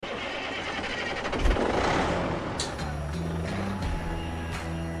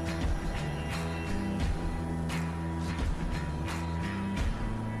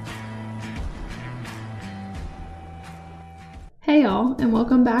and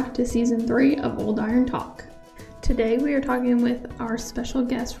welcome back to Season 3 of Old Iron Talk. Today we are talking with our special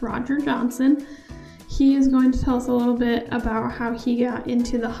guest, Roger Johnson. He is going to tell us a little bit about how he got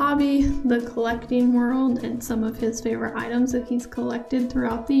into the hobby, the collecting world, and some of his favorite items that he's collected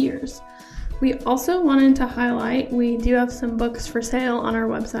throughout the years. We also wanted to highlight, we do have some books for sale on our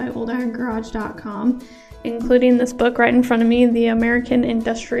website, oldirongarage.com, including this book right in front of me, The American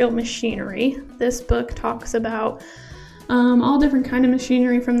Industrial Machinery. This book talks about all different kind of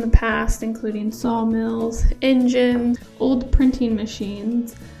machinery from the past, including sawmills, engines, old printing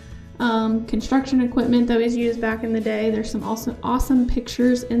machines, construction equipment that was used back in the day. There's some awesome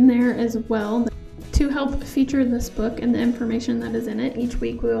pictures in there as well. To help feature this book and the information that is in it, each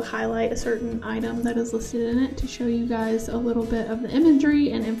week we will highlight a certain item that is listed in it to show you guys a little bit of the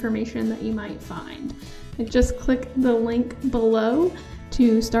imagery and information that you might find. Just click the link below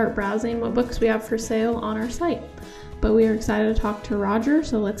to start browsing what books we have for sale on our site. But we are excited to talk to Roger,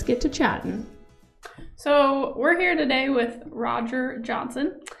 so let's get to chatting. So we're here today with Roger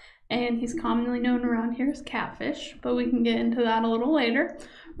Johnson, and he's commonly known around here as Catfish, but we can get into that a little later.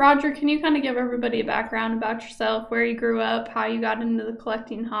 Roger, can you kind of give everybody a background about yourself, where you grew up, how you got into the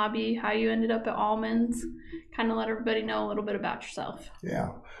collecting hobby, how you ended up at Almonds, kind of let everybody know a little bit about yourself?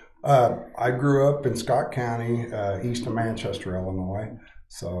 Yeah. I grew up in Scott County, east of Manchester, Illinois.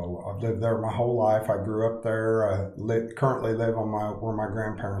 So I've lived there my whole life. I grew up there. Currently live on where my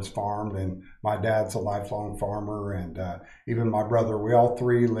grandparents farmed, and my dad's a lifelong farmer, and even my brother. We all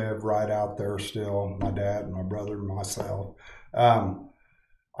three live right out there still. My dad, my brother, and myself.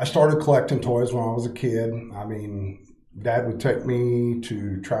 I started collecting toys when I was a kid. I mean, Dad would take me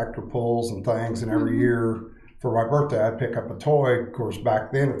to tractor pulls and things, and every year for my birthday, I'd pick up a toy. Of course,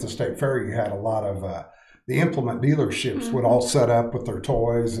 back then at the state fair, you had a lot of the implement dealerships would all set up with their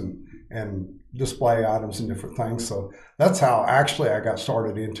toys and display items and different things. So that's how actually I got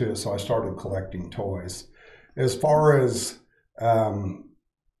started into it. So I started collecting toys. As far as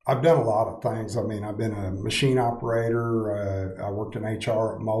I've done a lot of things. I mean, I've been a machine operator. I worked in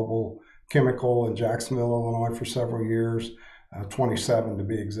HR at Mobile Chemical in Jacksonville, Illinois for several years, 27 to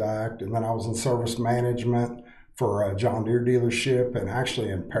be exact. And then I was in service management for a John Deere dealership, and actually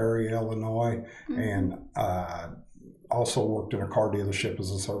in Perry, Illinois, and also worked in a car dealership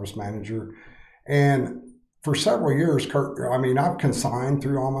as a service manager. And for several years, I've consigned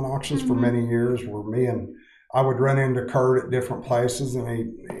through Almond Auctions for many years, where I would run into Kurt at different places, and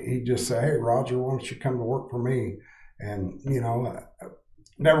he'd just say, "Hey, Roger, why don't you come to work for me?" And,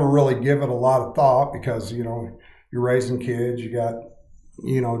 never really give it a lot of thought because, you're raising kids, you got,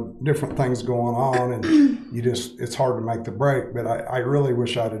 different things going on, and it's hard to make the break. But I really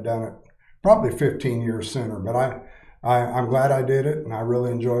wish I'd have done it probably 15 years sooner. But I'm glad I did it, and I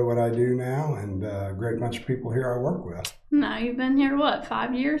really enjoy what I do now, and a great bunch of people here I work with. Now, you've been here,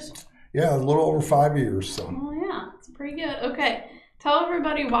 5 years? Yeah, a little over 5 years. So. Oh, yeah, it's pretty good. Okay, tell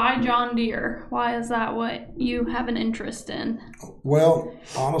everybody why John Deere. Why is that what you have an interest in? Well,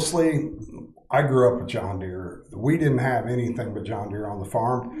 honestly, I grew up with John Deere. We didn't have anything but John Deere on the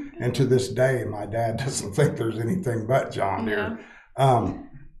farm. And to this day, my dad doesn't think there's anything but John Deere. Yeah.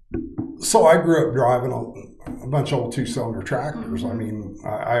 So I grew up driving a bunch of old two-cylinder tractors. I mean,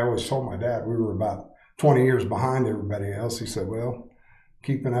 I always told my dad we were about 20 years behind everybody else. He said, well,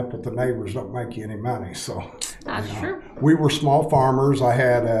 keeping up with the neighbors don't make you any money. So that's true. We were small farmers. I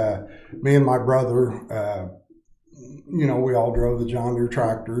had me and my brother, we all drove the John Deere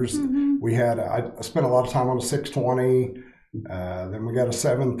tractors. We had I spent a lot of time on a 620. Then we got a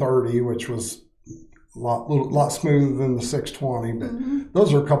 730, which was a lot smoother than the 620. But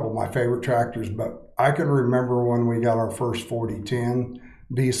those are a couple of my favorite tractors. But I can remember when we got our first 4010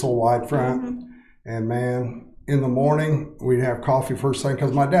 diesel wide front, and man, in the morning, we'd have coffee first thing,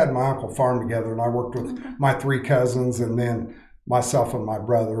 because my dad and my uncle farmed together, and I worked with my three cousins, and then myself and my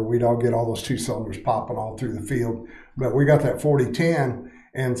brother. We'd all get all those two cylinders popping all through the field. But we got that 4010,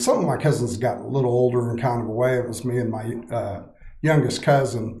 and some of my cousins got a little older and kind of away. It was me and my youngest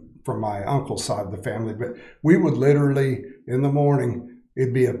cousin from my uncle's side of the family. But we would literally, in the morning,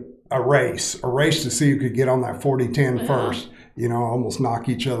 it'd be a race to see who could get on that 4010 first. Almost knock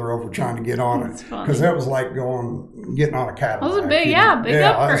each other over trying to get on it. Because that was like getting on a Cadillac. That was a big upgrade.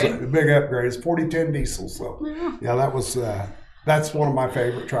 That was a big upgrade. It's 4010 diesel. So, that was, that's one of my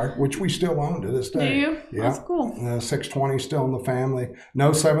favorite tractors, which we still own to this day. Do you? Yeah. That's cool. 620 still in the family.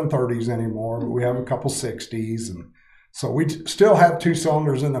 No 730s anymore, but we have a couple 60s. And so we still have two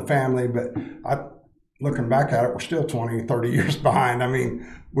cylinders in the family, but looking back at it, we're still 20, 30 years behind. I mean,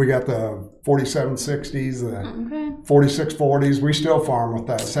 we got the 4760s, the 4640s. We still farm with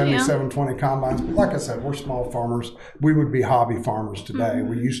that 7720 combines. But like I said, we're small farmers. We would be hobby farmers today.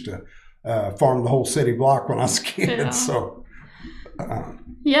 We used to farm the whole city block when I was a kid. So,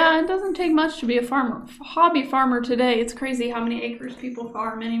 yeah, it doesn't take much to be a hobby farmer today. It's crazy how many acres people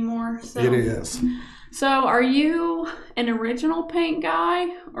farm anymore. So. It is. So are you an original paint guy,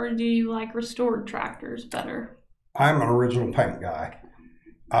 or do you like restored tractors better? I'm an original paint guy.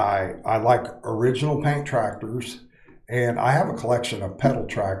 I like original paint tractors, and I have a collection of pedal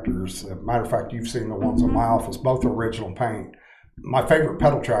tractors. As a matter of fact, you've seen the ones in my office, both original paint. My favorite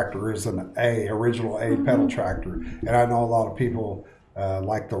pedal tractor is an original A pedal tractor, and I know a lot of people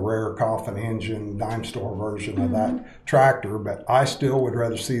like the rare coffin engine dime store version of that tractor, but I still would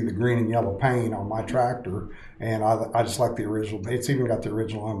rather see the green and yellow paint on my tractor, and I just like the original. It's even got the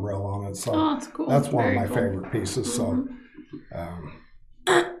original umbrella on it, so that's cool. That's one of my favorite pieces. So,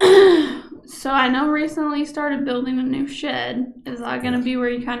 so I know recently you started building a new shed. Is that going to be where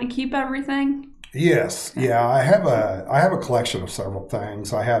you kind of keep everything? Yes, yeah. I have a collection of several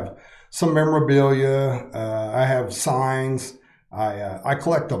things. I have some memorabilia. I have signs. I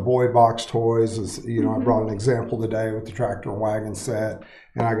collect the boy box toys. As you know, I brought an example today with the tractor and wagon set,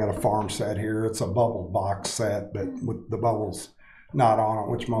 and I got a farm set here. It's a bubble box set, but with the bubbles not on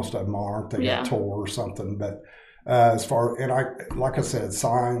it, which most of them aren't. They got tore or something. But like I said,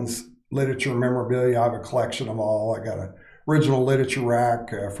 signs, literature, memorabilia. I have a collection of all. I got a original literature rack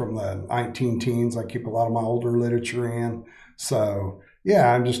from the 19 teens. I keep a lot of my older literature in. So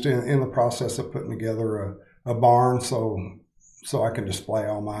yeah, I'm just in the process of putting together a barn so I can display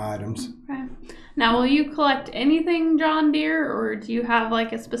all my items. Okay. Now, will you collect anything John Deere, or do you have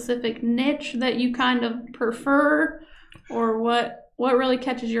like a specific niche that you kind of prefer, or what really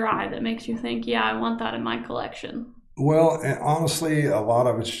catches your eye that makes you think, yeah, I want that in my collection? Well, honestly, a lot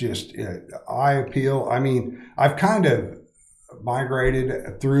of it's just eye appeal. I mean, I've kind of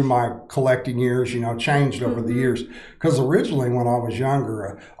migrated through my collecting years, changed over the years. Because originally when I was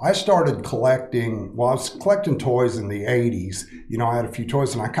younger, I started collecting, I was collecting toys in the 80s. I had a few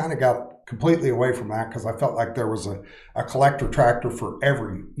toys, and I kind of got completely away from that because I felt like there was a collector tractor for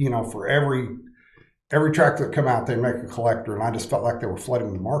every tractor that come out, they make a collector. And I just felt like they were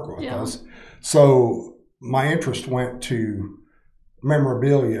flooding the market with those. So my interest went to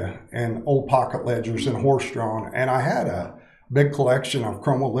memorabilia and old pocket ledgers and horse-drawn. And I had a big collection of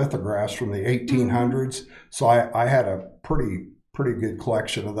chromolithographs from the 1800s. So I had a pretty good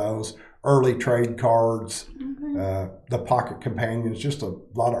collection of those. Early trade cards, the pocket companions, just a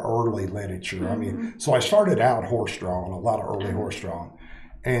lot of early literature. I mean, so I started out horse-drawn, a lot of early horse-drawn.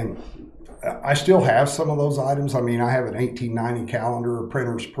 And I still have some of those items. I mean, I have an 1890 calendar,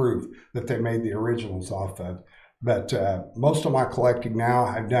 printer's proof that they made the originals off of. But most of my collecting now,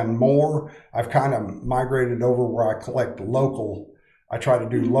 I've done more. I've kind of migrated over where I collect local. I try to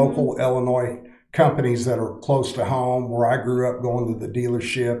do local Illinois companies that are close to home, where I grew up going to the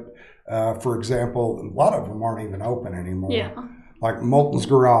dealership. For example, a lot of them aren't even open anymore. Yeah. Like Moulton's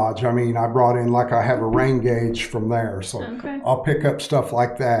Garage. I mean, I brought in, like, I have a rain gauge from there. So I'll pick up stuff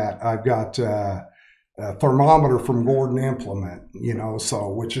like that. I've got a thermometer from Gordon Implement,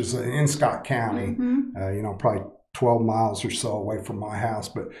 which is in Scott County, probably 12 miles or so away from my house.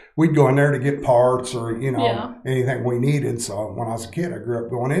 But we'd go in there to get parts or, anything we needed. So when I was a kid, I grew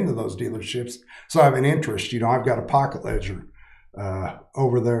up going into those dealerships. So I have an interest. I've got a pocket ledger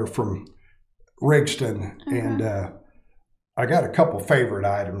over there from Rigston. And I got a couple favorite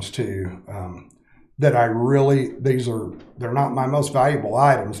items too. That they're not my most valuable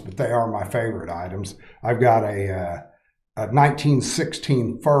items, but they are my favorite items. I've got a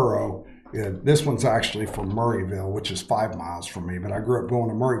 1916 furrow. This one's actually from Murrayville, which is 5 miles from me, but I grew up going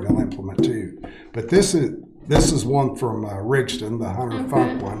to Murrayville Implement too. But this is one from Rigston, the Hunter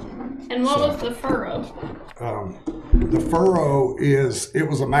Funk one. And what was the furrow? The furrow it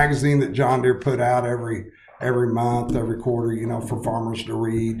was a magazine that John Deere put out every month, every quarter, for farmers to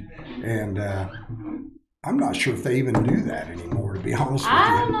read. And I'm not sure if they even do that anymore, to be honest with you.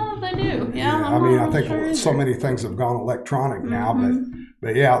 I don't know if they do. Yeah, I mean, I think so many things have gone electronic now,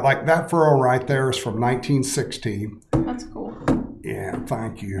 but yeah, like that furrow right there is from 1916. That's cool. Yeah,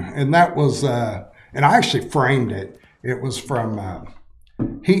 thank you. And that was, and I actually framed it. It was from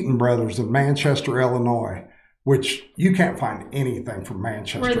Heaton Brothers in Manchester, Illinois, which you can't find anything from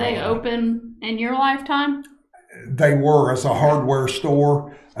Manchester. Were they open in your lifetime? They were, as a hardware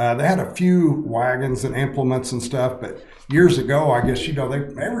store. They had a few wagons and implements and stuff, but years ago, I guess,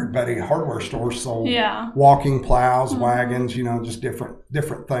 everybody, hardware stores sold walking plows, wagons, just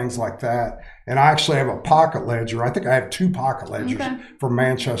different things like that. And I actually have a pocket ledger. I think I have 2 pocket ledgers from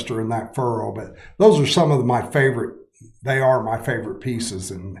Manchester in that furrow, but those are some of my favorite. They are my favorite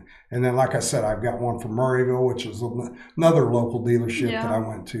pieces. And then, like I said, I've got one from Murrayville, which is another local dealership that I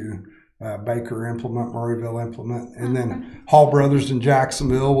went to. Baker Implement, Murrayville Implement, and then Hall Brothers in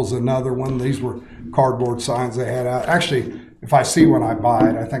Jacksonville was another one. These were cardboard signs they had out. Actually, if I see one, I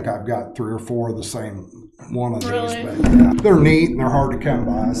buy it. I think I've got 3 or 4 of the same one of these, but they're neat and they're hard to come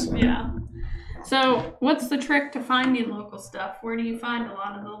by. So. Yeah. So, what's the trick to finding local stuff? Where do you find a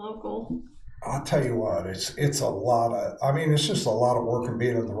lot of the local? I'll tell you what, it's a lot of. I mean, it's just a lot of work and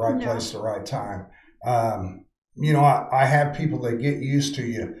being in the right place at the right time. I have people that get used to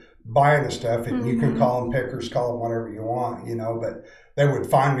you buying the stuff, and you can call them pickers, call them whatever you want, but they would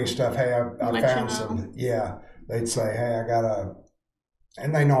find me stuff. Hey, I found some. Yeah, they'd say, hey,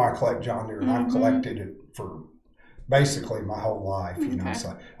 and they know I collect John Deere, and I've collected it for basically my whole life,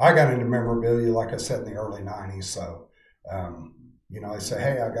 So I got into memorabilia, like I said, in the early 90s. So, they say,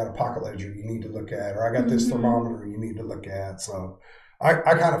 hey, I got a pocket ledger you need to look at, or I got this thermometer you need to look at. So I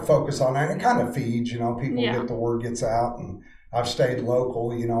kind of focus on that, and it kind of feeds, people get the word gets out, and I've stayed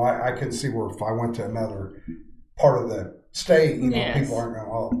local. I can see where if I went to another part of the state, people aren't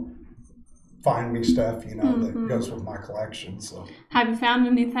going to find me stuff, that goes with my collection. So, have you found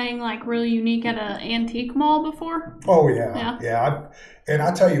anything like really unique at an antique mall before? Oh yeah. And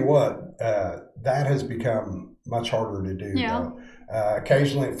I tell you what, that has become much harder to do. Yeah.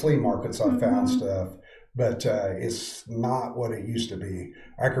 Occasionally at flea markets, I've found stuff. But it's not what it used to be.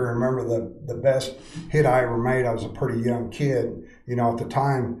 I can remember the best hit I ever made. I was a pretty young kid, at the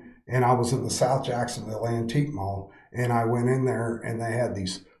time, and I was in the South Jacksonville Antique Mall, and I went in there, and they had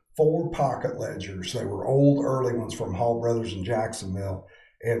these 4 pocket ledgers. They were old, early ones from Hall Brothers in Jacksonville,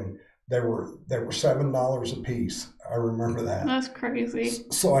 and they were $7 a piece. I remember that. That's crazy.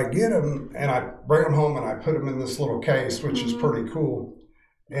 So I get them, and I bring them home, and I put them in this little case, which is pretty cool.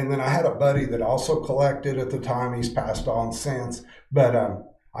 And then I had a buddy that also collected at the time. He's passed on since. But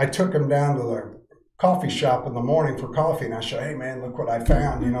I took him down to the coffee shop in the morning for coffee. And I said, hey, man, look what I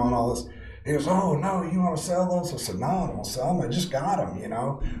found, and all this. He goes, oh, no, you want to sell those? I said, no, I don't sell them. I just got them,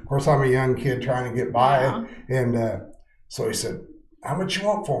 Of course, I'm a young kid trying to get by. And so he said, how much you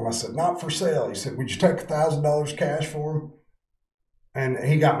want for them? I said, not for sale. He said, would you take $1,000 cash for them? And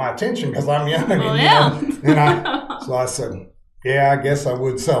he got my attention because I'm young. So I said, yeah, I guess I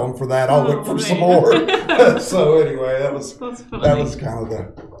would sell them for that. I'll look for some more. So anyway, that was kind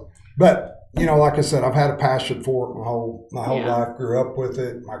of but like I said, I've had a passion for it my whole life. Grew up with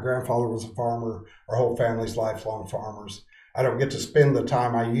it. My grandfather was a farmer. Our whole family's lifelong farmers. I don't get to spend the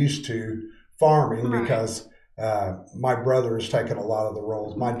time I used to farming because my brother has taken a lot of the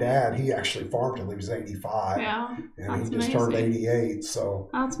roles. My dad, he actually farmed till he was 85. Yeah, and he just turned 88. So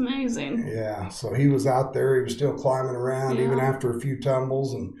that's amazing. Yeah, so he was out there. He was still climbing around even after a few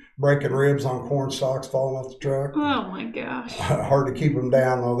tumbles and breaking ribs on corn stalks falling off the truck. Oh my gosh! Hard to keep them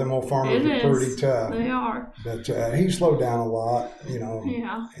down though. Them old farmers are pretty tough. They are. But he slowed down a lot, in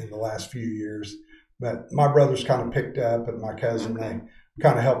the last few years. But my brother's kind of picked up, and my cousin they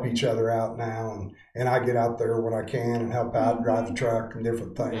kind of help each other out now, and I get out there when I can and help out, drive the truck and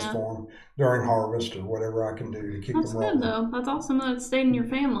different things for them during harvest or whatever I can do to keep them rolling. That's good though. That's awesome that it stayed in your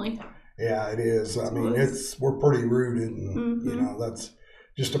family. Yeah, it is. I mean, we're pretty rooted, and that's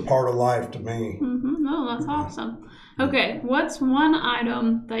just a part of life to me. No, that's awesome. Okay, what's one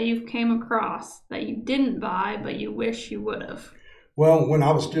item that you've came across that you didn't buy but you wish you would have? Well, when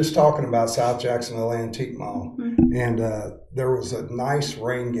I was just talking about South Jacksonville Antique Mall, and there was a nice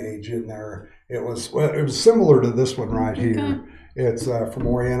rain gauge in there. It was similar to this one right here. It's from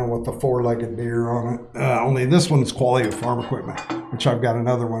Oriental with the 4-legged deer on it. Only this one's quality of farm equipment, which I've got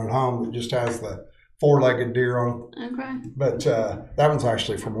another one at home that just has the 4-legged deer on it. Okay. But that one's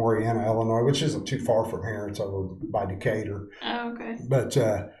actually from Oriental, Illinois, which isn't too far from here. It's over by Decatur. Oh, okay. But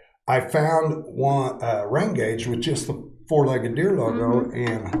I found one rain gauge with just the 4-legged deer logo,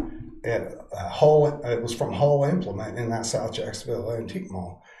 and at it was from Hall Implement in that South Jacksonville Antique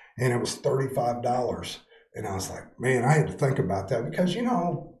Mall, and it was $35. And I was like, man, I had to think about that because,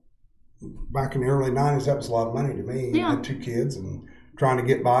 back in the early 90s, that was a lot of money to me. Yeah. I had 2 kids and trying to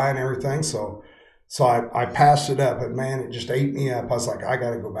get by and everything. So I passed it up, and man, it just ate me up. I was like, I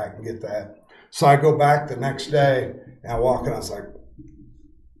got to go back and get that. So I go back the next day and I walk in, I was like,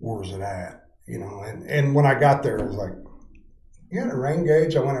 where's it at? And when I got there, I was like, you got a rain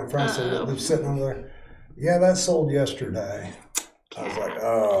gauge? I went in front and said, they're sitting over there. Yeah, that sold yesterday. I was Cat. like,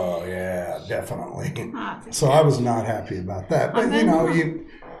 oh yeah, definitely. So cat. I was not happy about that. But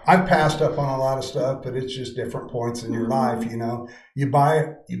I've passed up on a lot of stuff, but it's just different points in your life. You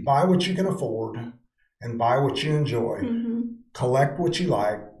buy what you can afford and buy what you enjoy. Collect what you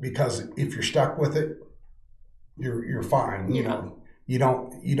like, because if you're stuck with it, you're fine. You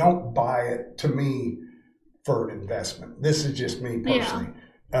don't buy it, to me, for an investment. This is just me personally.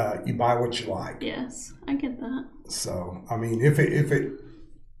 You buy what you like. Yes, I get that. So I mean, if it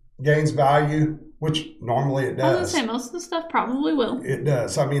gains value, which normally it does. I was gonna say most of the stuff probably will. It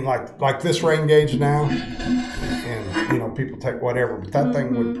does. I mean, like this rain gauge now, and people take whatever, but that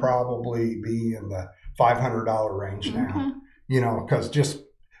thing would probably be in the $500 range now. Because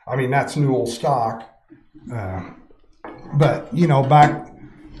that's new old stock. But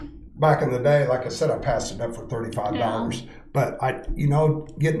back in the day, like I said, I passed it up for $35. But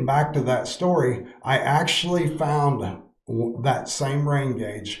getting back to that story, I actually found that same rain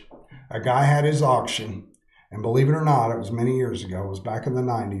gauge. A guy had his auction, and believe it or not, it was many years ago. It was back in the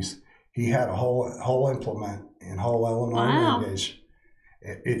 90s. He had a whole implement in Hull, Illinois rain gauge.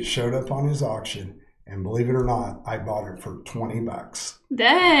 It showed up on his auction, and believe it or not, I bought it for $20.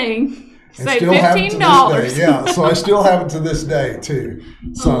 Dang. Say $15. Yeah, so I still have it to this day too.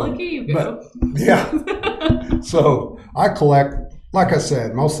 So look at you go. But, yeah. So I collect, like I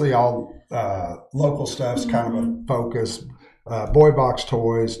said, mostly all local stuff's kind of a focus. Boy box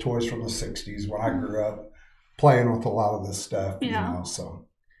toys from the 60s when I grew up, playing with a lot of this stuff. So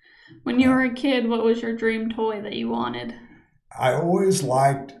when you were a kid, what was your dream toy that you wanted? I always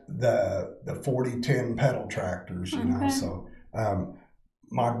liked the 4010 pedal tractors, so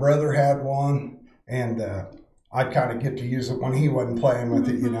my brother had one, and I'd kind of get to use it when he wasn't playing with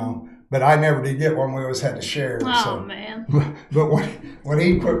it, but I never did get one. We always had to share. Man. But when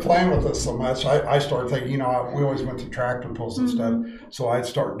he quit playing with us so much, I started thinking, we always went to tractor pulls and stuff, so I'd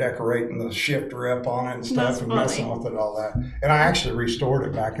start decorating the shifter up on it and stuff, messing with it, all that. And I actually restored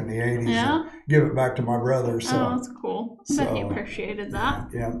it back in the 80s and give it back to my brother. So that's cool. I bet he appreciated that.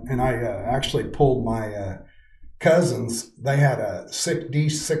 Yeah, and I actually pulled my cousins. They had a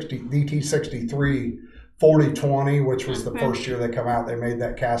DT63 4020, which was the first year they come out. They made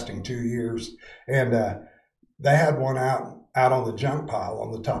that casting 2 years, and they had one out on the junk pile,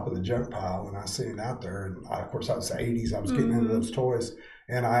 on the top of the junk pile, and I seen it out there. And of course, that was the 80s. I was getting into those toys,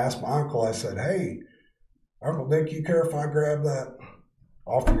 and I asked my uncle. I said, "Hey, Uncle Dick, you care if I grab that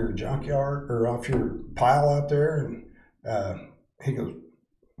off your junkyard or off your pile out there?" And he goes,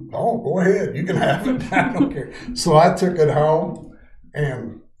 "Oh, go ahead. You can have it. I don't care." So I took it home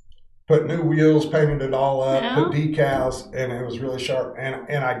and put new wheels, painted it all up, put decals, and it was really sharp.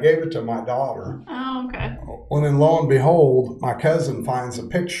 And I gave it to my daughter. Oh, okay. Well, then lo and behold, my cousin finds a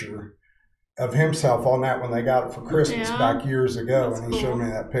picture of himself on that when they got it for Christmas back years ago, and he showed me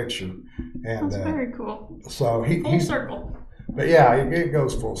that picture. And that's very cool. So full circle. But yeah, it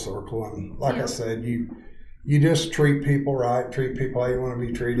goes full circle. And like I said, you just treat people right, treat people how you want to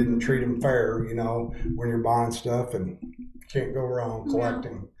be treated, and treat them fair, when you're buying stuff, and can't go wrong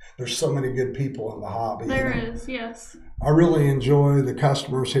collecting. There's so many good people in the hobby. There is, yes. I really enjoy the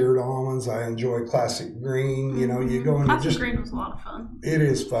customers here at Almonds. I enjoy Classic Green. You go in. Classic Green was a lot of fun. It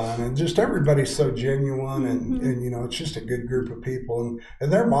is fun, and just everybody's so genuine, and it's just a good group of people, and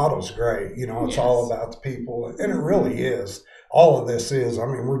their motto's great. It's all about the people, and it really is. All of this is. I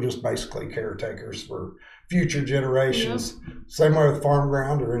mean, we're just basically caretakers for future generations. Same way with farm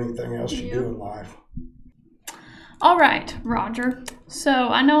ground or anything else you do in life. All right, Roger. So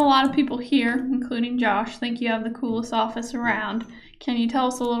I know a lot of people here, including Josh, think you have the coolest office around. Can you tell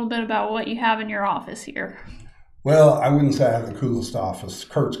us a little bit about what you have in your office here? Well, I wouldn't say I have the coolest office.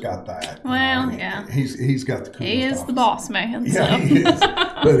 Kurt's got that. Well, He's got the coolest He is office. the boss man. Yeah, he is.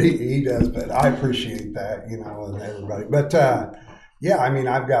 But he does. But I appreciate that, and everybody. But I mean,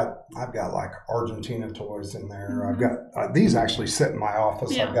 I've got like Argentina toys in there. I've got these actually sit in my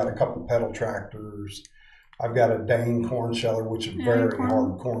office. I've got a couple pedal tractors. I've got a Dane corn sheller, which is very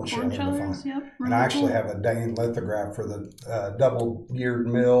hard corn sheller to find. And I actually have a Dane lithograph for the double-geared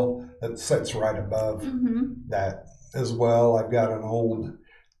mill that sits right above that as well. I've got an old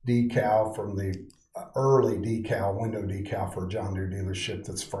decal from the early window decal for a John Deere dealership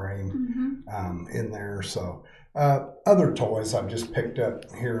that's framed in there. So other toys I've just picked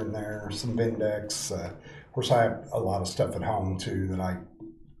up here and there, some Vindex. Of course, I have a lot of stuff at home, too, that I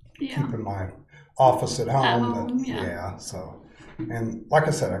keep in my office at home. So, and like I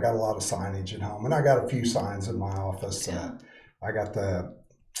said, I got a lot of signage at home, and I got a few signs in my office. I got the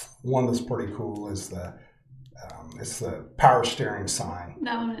one that's pretty cool is it's the power steering sign.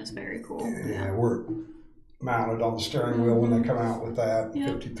 That one is very cool. Yeah, mounted on the steering wheel when they come out with that.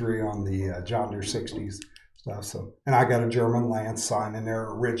 Yep. 53 on the John Deere 60s stuff. So, and I got a German Lance sign in there,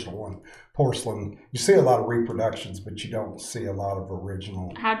 original and porcelain. You see a lot of reproductions, but you don't see a lot of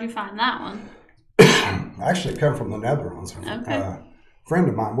original. How'd you find that one? Actually, it come from the Netherlands. Okay. Friend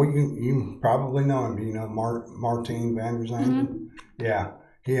of mine. Well, you probably know him. Do you know Martin van der Zanden? Mm-hmm. Yeah,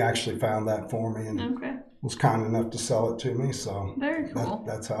 he actually found that for me and was kind enough to sell it to me. So very cool.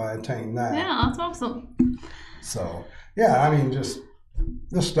 That's how I attained that. Yeah, that's awesome. So yeah, I mean, just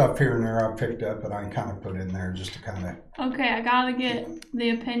this stuff here and there I picked up and I kind of put in there just to kind of. Okay, I gotta get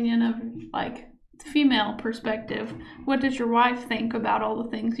the opinion of like the female perspective. What does your wife think about all the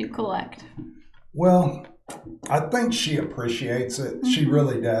things you collect? Well, I think she appreciates it. Mm-hmm. She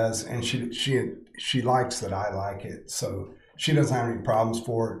really does, and she likes that I like it. So she doesn't have any problems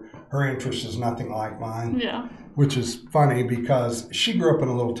for it. Her interest is nothing like mine. Yeah. Which is funny because she grew up in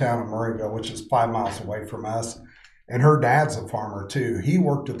a little town of Murrayville, which is 5 miles away from us. And her dad's a farmer too. He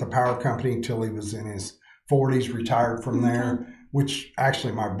worked at the power company until he was in his 40s, retired from there, which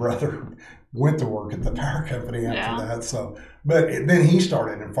actually my brother went to work at the power company after that. So, but then he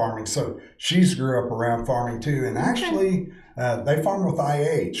started in farming. So she's grew up around farming too. And actually, they farm with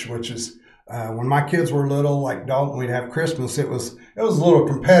IH, which is when my kids were little, like Dalton, we'd have Christmas. It was a little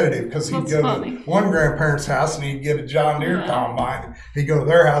competitive because he'd go to one grandparent's house and he'd get a John Deere combine. He'd go to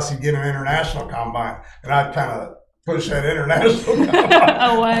their house, he'd get an international combine, and I'd kind of push that international away,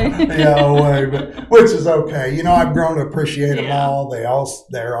 but which is okay. You know, I've grown to appreciate them all.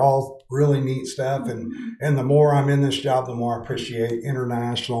 They're all really neat stuff, and the more I'm in this job, the more I appreciate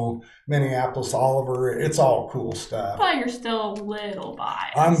international, Minneapolis, Oliver. It's all cool stuff. But you're still a little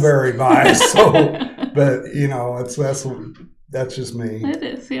biased. I'm very biased, so but you know, that's just me. It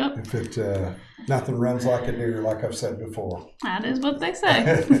is, yep. If it nothing runs like a deer, like I've said before. That is what they say.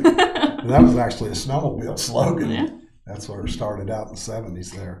 That was actually a snowmobile slogan. Yeah. That's where it started out in the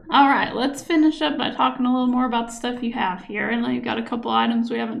 70s there. All right, let's finish up by talking a little more about the stuff you have here. I know you've got a couple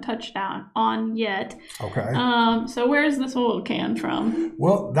items we haven't touched on yet. Okay. So where's this oil can from?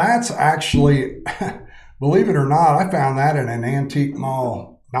 Well, that's actually, believe it or not, I found that in an antique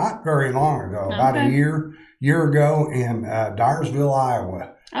mall not very long ago, about a year ago in Dyersville,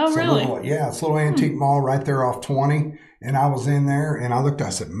 Iowa. Oh, really? It's a little antique mall right there off 20. And I was in there and I looked,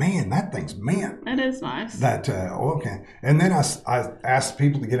 I said, man, that thing's mint. It is nice. That oil can. And then I asked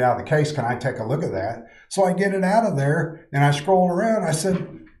people to get out of the case, can I take a look at that? So I get it out of there and I scroll around. I said,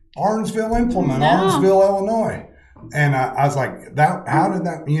 Orangeville Implement, Orangeville, Illinois. And I was like, how did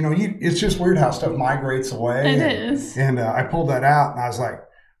that, it's just weird how stuff migrates away. It is. And I pulled that out and I was like,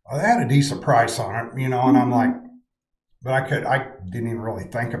 well, they had a decent price on it, and I'm like, but I didn't even really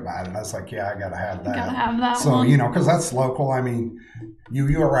think about it. I was like, yeah, I got to have that. Got to have that so, one. because that's local. I mean,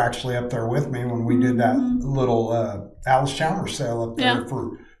 you were actually up there with me when we did that little Alice Chalmers sale up there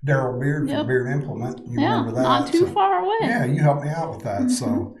for Daryl Beard from Beard Implement. You remember that? Not too far away. Yeah, you helped me out with that.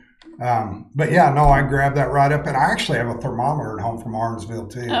 So, but yeah, no, I grabbed that right up. And I actually have a thermometer at home from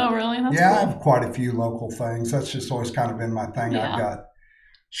Orangeville too. Oh, really? That's cool. I have quite a few local things. That's just always kind of been my thing. I've got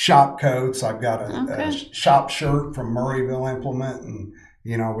shop coats. I've got a shop shirt from Murrayville Implement, and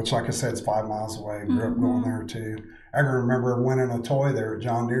which, like I said, is 5 miles away. Grew up going there too. I can remember winning a toy there at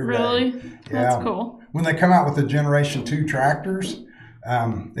John Deere Really? Day. Yeah. That's cool. When they come out with the Generation 2 tractors,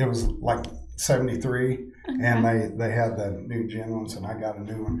 it was like 73, and they had the new Gen ones, and I got a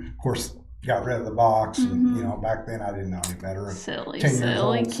new one. Of course, got rid of the box, and back then I didn't know any better. Silly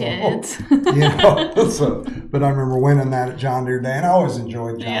So, kids. but I remember winning that at John Deere Day, and I always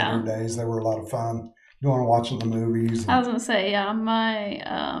enjoyed John Deere Days. They were a lot of fun. Going and watching the movies. I was gonna say, my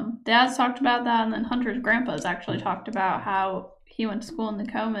dad's talked about that, and then Hunter's grandpa's actually talked about how he went to school in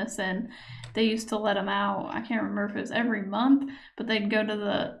Nokomis, and they used to let him out. I can't remember if it was every month, but they'd go to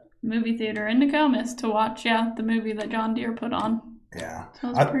the movie theater in Nokomis to watch the movie that John Deere put on. Yeah,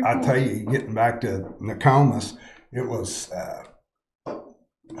 so I tell you, getting back to Nokomis, it was,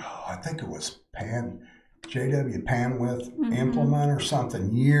 I think it was J.W. Panwith Implement or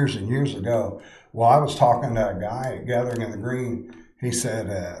something years and years ago. Well, I was talking to a guy at Gathering in the Green. He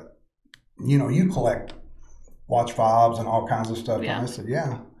said, you collect watch fobs and all kinds of stuff. Yeah. And I said,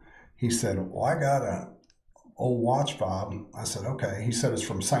 yeah. He said, well, I got a old watch fob. I said, okay. He said, it's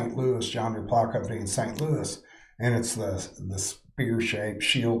from St. Louis, John Deere Plow Company in St. Louis. And it's the spear-shaped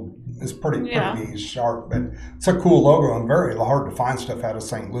shield. It's pretty neat, sharp, but it's a cool logo and very hard to find stuff out of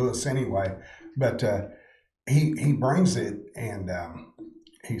St. Louis anyway. But he brings it and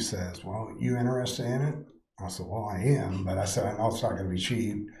he says, well, you interested in it? I said, well, I am. But I said, I know it's not going to be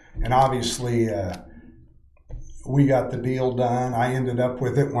cheap. And obviously, we got the deal done. I ended up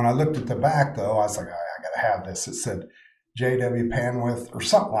with it. When I looked at the back, though, I was like, I got to have this. It said J.W. Panwith or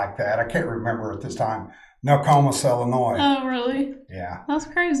something like that. I can't remember at this time. Nokomis, Illinois. Oh, really? Yeah. That's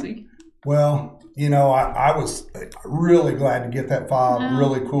crazy. Well, I was really glad to get that fob. Yeah.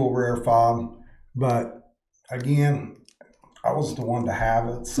 Really cool, rare fob. But again, I was the one to have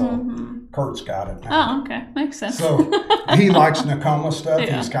it, so Kurt's got it now. Oh, okay. Makes sense. So he likes Nakoma stuff.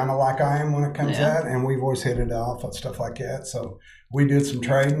 Yeah. He's kind of like I am when it comes to that, and we've always hit it off and stuff like that. So we did some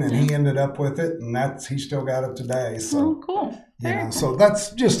trading, and he ended up with it, and he's still got it today. So cool. So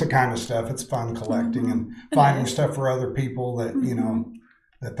that's just the kind of stuff. It's fun collecting and finding stuff for other people that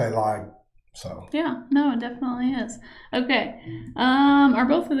that they like. So yeah, no, it definitely is. Okay, are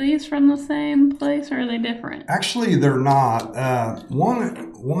both of these from the same place or are they different? Actually, they're not.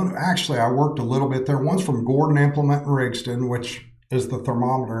 One actually, I worked a little bit there. One's from Gordon Implement in Rigston, which is the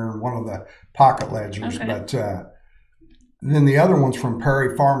thermometer and one of the pocket ledgers. Okay. But then the other one's from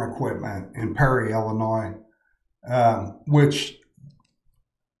Perry Farm Equipment in Perry, Illinois, which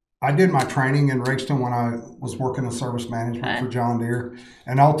I did my training in Rigston when I was working in service management for John Deere,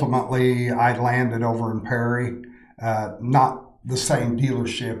 and ultimately I landed over in Perry. Not the same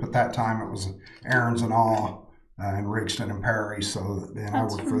dealership at that time; it was Aaron's and All in Rigston and Perry. So then I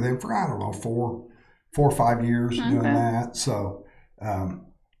worked for them for I don't know 4 or 5 years doing that. So,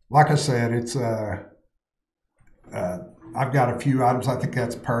 like I said, it's I've got a few items. I think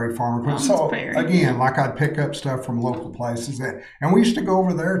that's Perry Farm. So again, like I'd pick up stuff from local places, and we used to go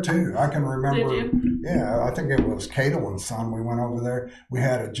over there too. I can remember. Did you? Yeah, I think it was Cato and Son. We went over there. We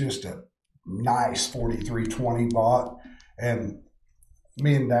had just a nice 4320 bought, and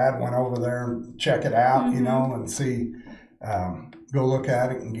me and Dad went over there and check it out, and see, go look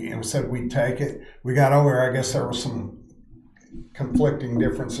at it, and said we'd take it. We got over there. I guess there was some conflicting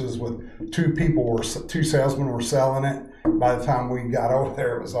differences with two salesmen were selling it. By the time we got over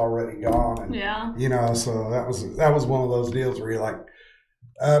there, it was already gone. And, so that was one of those deals where you're like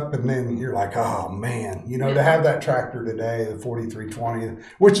up, and then you're like, oh man, to have that tractor today, the 4320,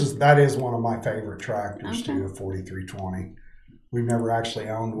 that is one of my favorite tractors too, a 4320. We've never actually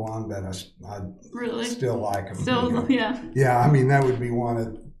owned one, but I really still like them. Still, Yeah, I mean, that would be one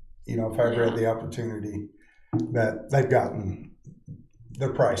of, if I ever had the opportunity. But they've gotten,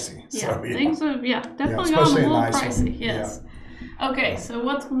 they're pricey. Yeah, so, things have definitely gotten a little pricey. Yes. Yeah. Okay, so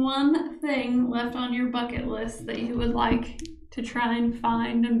what's one thing left on your bucket list that you would like to try and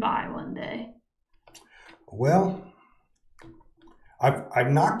find and buy one day? Well,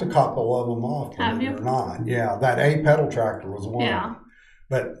 I've knocked a couple of them off, believe it or not. Yeah, that A pedal tractor was one. Yeah.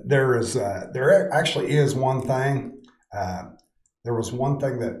 But there actually is one thing. There was one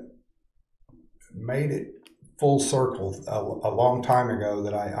thing that made it full circle a long time ago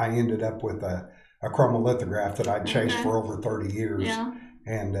that I ended up with a chromolithograph that I'd chased for over 30 years. Yeah.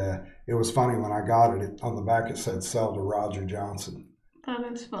 And it was funny when I got it, on the back it said sell to Roger Johnson. That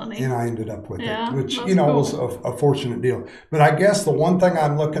is funny. And I ended up with it, which, cool. was a fortunate deal. But I guess the one thing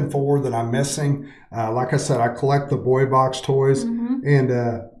I'm looking for that I'm missing, like I said, I collect the boy box toys, and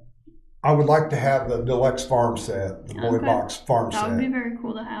I would like to have the deluxe farm set, the boy box farm set. That would be very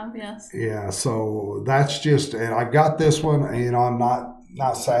cool to have, yes. Yeah, so that's just, and I got this one, and I'm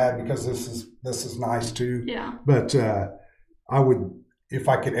not sad because this is nice too. Yeah. But I would, if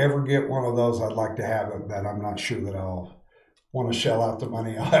I could ever get one of those, I'd like to have it, but I'm not sure that I'll want to shell out the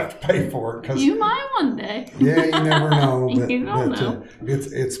money I'll have to pay for it. You might one day. Yeah, you never know. But, you don't know.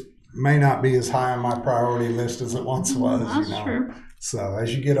 It's may not be as high on my priority list as it once was. That's true. So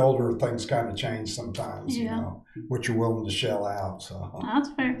as you get older, things kind of change sometimes, what you're willing to shell out. So that's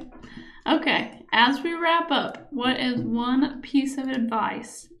fair. Okay, as we wrap up, what is one piece of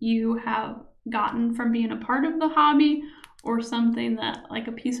advice you have gotten from being a part of the hobby, or something that, like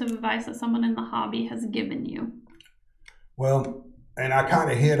a piece of advice that someone in the hobby has given you? Well, and I kind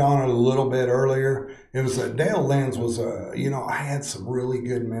of hit on it a little bit earlier. It was Dale Lenz was I had some really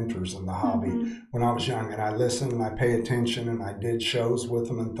good mentors in the hobby when I was young, and I listened and I pay attention, and I did shows with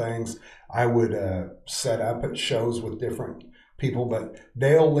them and things. I would set up at shows with different people, but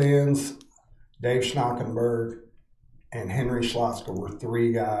Dale Lenz, Dave Schnockenberg, and Henry Schlotzka were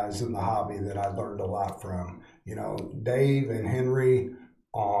 3 guys in the hobby that I learned a lot from. Dave and Henry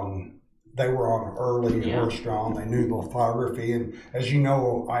they were on early horse drawn. They knew lithography, and as you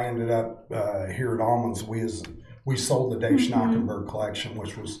know, I ended up here at Almonds. We sold the Dave Schnockenberg collection,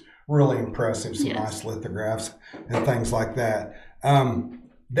 which was really impressive. Some nice lithographs and things like that.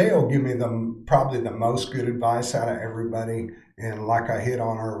 Dale gave me probably the most good advice out of everybody, and like I hit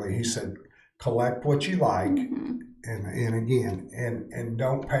on earlier, he said, collect what you like, and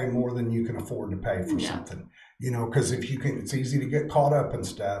don't pay more than you can afford to pay for something. Because if you can, it's easy to get caught up in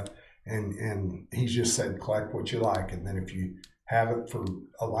stuff. And he's just said, collect what you like. And then if you have it for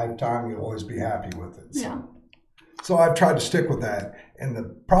a lifetime, you'll always be happy with it. So I've tried to stick with that. And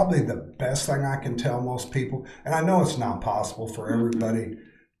probably the best thing I can tell most people, and I know it's not possible for everybody,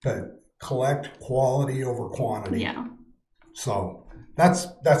 but collect quality over quantity. Yeah. So that's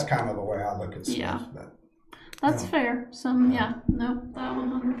kind of the way I look at stuff. Yeah. But, that's fair. That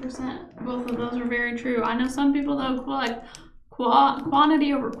 100%. Both of those are very true. I know some people though collect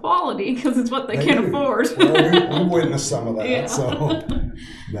quantity over quality because it's what they can afford. Well, we witnessed some of that. Yeah. So,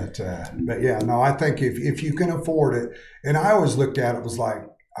 but yeah, no, I think if you can afford it, and I always looked at it was like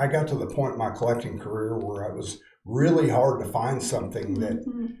I got to the point in my collecting career where it was really hard to find something that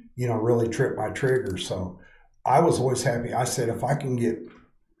really tripped my trigger. So I was always happy. I said if I can get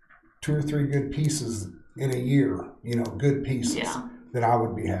 2 or 3 good pieces in a year, good pieces, then I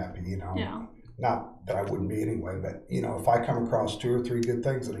would be happy. Yeah. Not that I wouldn't be anyway, but if I come across 2 or 3 good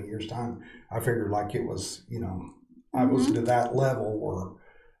things in a year's time, I figured like it was, I was to that level where,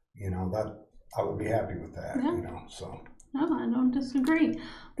 that I would be happy with that, so. No, I don't disagree.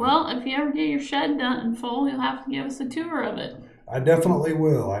 Well, if you ever get your shed done in full, you'll have to give us a tour of it. I definitely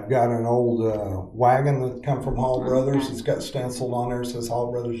will. I've got an old wagon that come from Hall Brothers. It's got stenciled on there. It says Hall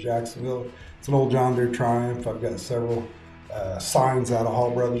Brothers Jacksonville. It's an old John Deere Triumph. I've got several signs out of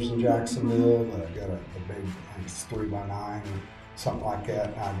Hall Brothers in Jacksonville. I've got the big, it's 3x9 or something like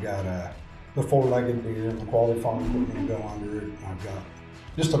that. And I've got the 4-legged deer and the quality farm equipment to go under it. And I've got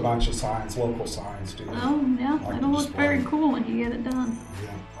just a bunch of signs, local signs too. Oh yeah, it'll look very cool when you get it done.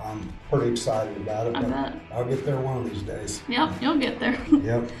 Yeah, I'm pretty excited about it. I bet. I'll get there one of these days. Yep, you'll get there.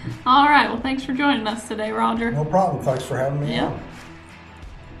 Yep. All right, well thanks for joining us today, Roger. No problem, thanks for having me on.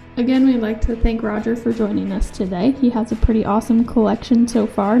 Again, we'd like to thank Roger for joining us today. He has a pretty awesome collection so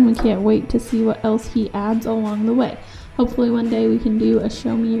far, and we can't wait to see what else he adds along the way. Hopefully one day we can do a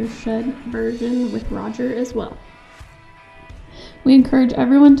Show Me Your Shed version with Roger as well. We encourage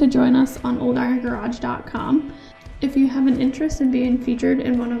everyone to join us on oldirongarage.com. If you have an interest in being featured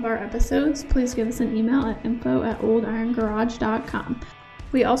in one of our episodes, please give us an email at info@oldirongarage.com.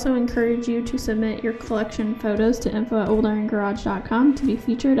 We also encourage you to submit your collection photos to info@oldirongarage.com to be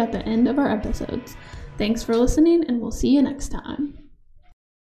featured at the end of our episodes. Thanks for listening, and we'll see you next time.